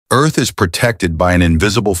Earth is protected by an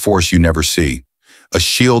invisible force you never see, a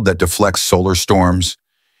shield that deflects solar storms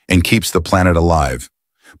and keeps the planet alive.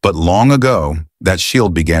 But long ago, that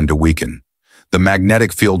shield began to weaken. The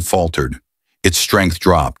magnetic field faltered. Its strength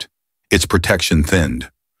dropped. Its protection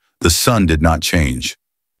thinned. The sun did not change,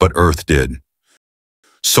 but Earth did.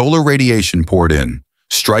 Solar radiation poured in,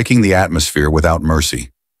 striking the atmosphere without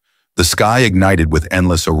mercy. The sky ignited with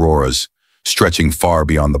endless auroras, stretching far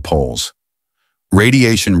beyond the poles.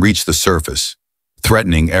 Radiation reached the surface,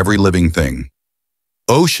 threatening every living thing.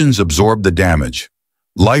 Oceans absorbed the damage.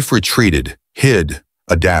 Life retreated, hid,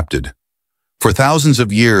 adapted. For thousands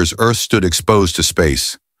of years, Earth stood exposed to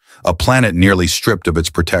space, a planet nearly stripped of its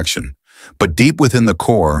protection. But deep within the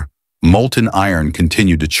core, molten iron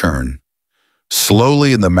continued to churn.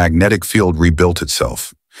 Slowly, the magnetic field rebuilt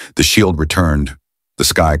itself. The shield returned. The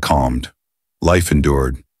sky calmed. Life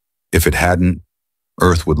endured. If it hadn't,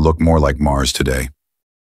 Earth would look more like Mars today.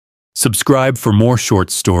 Subscribe for more short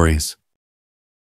stories.